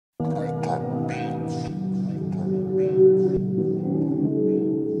And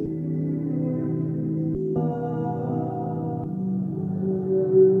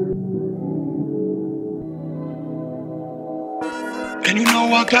you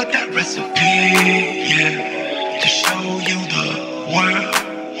know I got that recipe, yeah, to show you the world.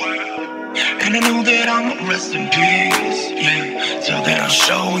 And I know that I'm a rest in peace, yeah, so then I'll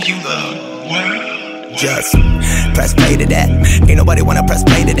show you the world. Just press play to that. Ain't nobody wanna press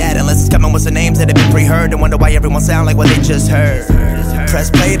play to that unless it's coming with some names that have been pre-heard and wonder why everyone sound like what they just heard. Press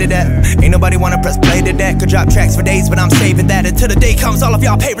play to that. Ain't nobody wanna press play to that. Could drop tracks for days, but I'm saving that until the day comes all of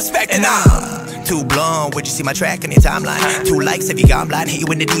y'all pay respect. And I'm too blown. Would you see my track in your timeline? 2 likes if you gone blind. Hit you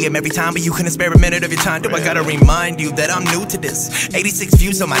in the DM every time, but you couldn't spare a minute of your time. Do I gotta remind you that I'm new to this? 86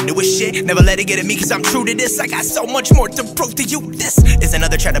 views on my newest shit. Never let it get at me cause I'm true to this. I got so much more to prove to you. This is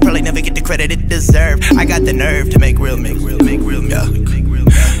another track that probably never get the credit it deserved. I got the nerve to make real, yeah.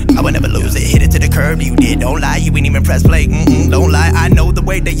 I would never lose it, hit it to the curb. You did, don't lie, you ain't even press play. Don't lie, I know the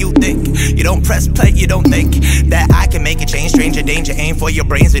way that you think. You don't press play, you don't think that I can make a change. Stranger danger, aim for your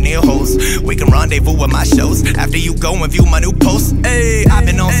brains and ear holes. We can rendezvous with my shows after you go and view my new posts. Hey, I've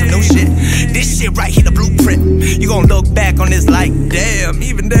been on some new shit. This shit right here, the blueprint. You gon' look back on this like, damn,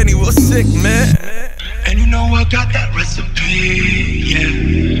 even then he was sick, man. And you know I got that recipe,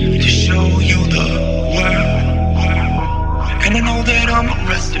 yeah, to show you the world. And I know that I'm a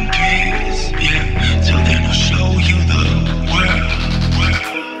rest in peace, yeah, so then I'll show you the world.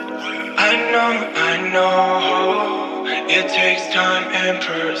 I know, it takes time and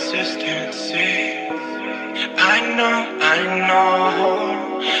persistency. I know,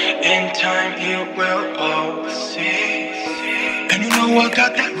 in time you will all see. And you know I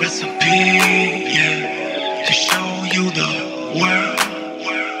got that recipe, yeah, to show you the world.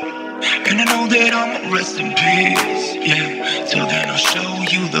 And I know that I'm a rest in peace, yeah, so then I'll show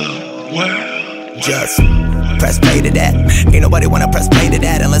you the world. Just press play to that. Ain't nobody wanna press play to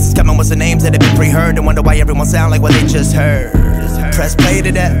that unless it's coming with some names that have been pre-heard and wonder why everyone sound like what they just heard. Press play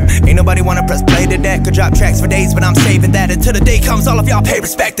to that. Ain't nobody wanna press play to that. Could drop tracks for days, but I'm saving that until the day comes all of y'all pay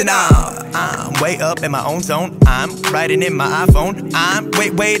respect. And I'm way up in my own zone. I'm writing in my iPhone. I'm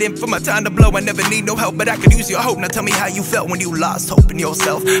waiting for my time to blow. I never need no help, but I could use your hope. Now tell me how you felt when you lost hope in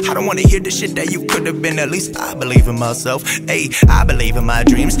yourself. I don't wanna hear the shit that you could have been. At least I believe in myself. Hey, I believe in my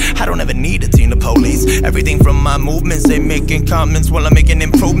dreams. I don't ever need a team to police everything from my movements. They making comments while I'm making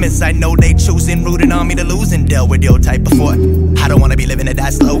improvements. I know they choosing, rooting on me to lose and dealt with your type before. I don't wanna be living it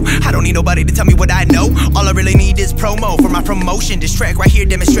that slow. I don't need nobody to tell me what I know. All I really need is promo for my promotion. This track right here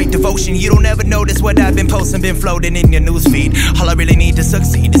demonstrate devotion. You don't ever notice what I've been posting, been floating in your newsfeed. All I really need to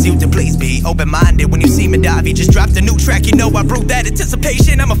succeed is you to please be open-minded. When you see Mahdavi just dropped a new track, you know I brewed that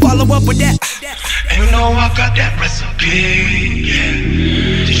anticipation. I'ma follow up with that. And you know I got that recipe,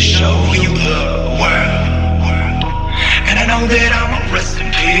 yeah, to show you the world. And I know that I'm a rest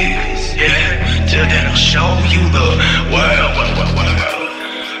in peace, yeah, till then I'll show you the world.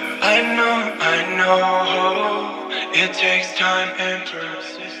 I know, it takes time and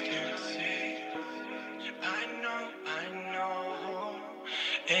persistency. I know,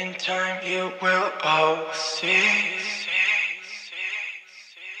 in time you will all see.